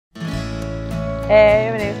Hey,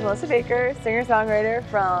 my name is Melissa Baker, singer-songwriter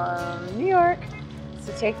from New York.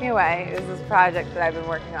 So Take Me Away is this project that I've been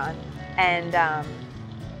working on. And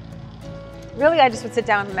really I just would sit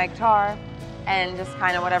down with my guitar and just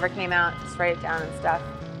kind of whatever came out, just write it down and stuff.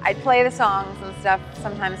 I'd play the songs and stuff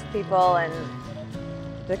sometimes for people and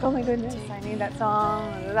be like, oh my goodness, I need that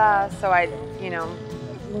song, blah, blah, blah. So I'd,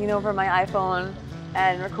 lean over my iPhone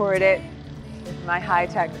and record it with my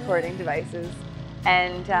high-tech recording devices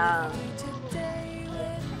and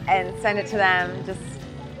send it to them just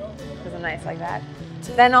because I'm nice like that.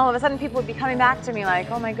 Then all of a sudden people would be coming back to me like,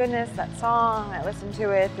 oh my goodness, that song, I listened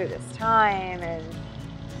to it through this time and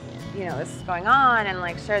this is going on, and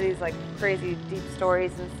like share these like crazy deep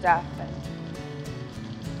stories and stuff. And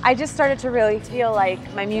I just started to really feel like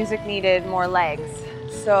my music needed more legs.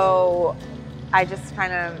 So I just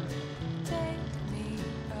kind of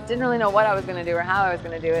didn't really know what I was going to do or how I was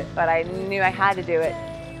going to do it, but I knew I had to do it.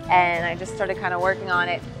 And I just started kind of working on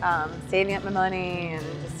it, saving up my money and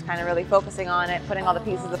just kind of really focusing on it, putting all the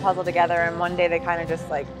pieces of the puzzle together, and one day they kind of just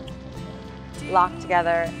like locked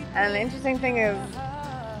together. And the interesting thing is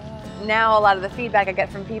now a lot of the feedback I get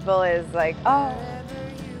from people is like, oh,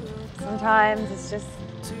 sometimes it's just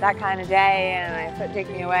that kind of day and I put Take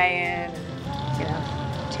Me Away in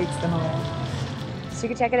and, takes them away. So you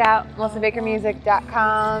can check it out,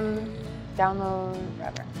 melissabakermusic.com, download,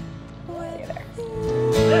 wherever. See you there.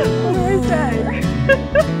 What do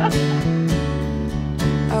I say?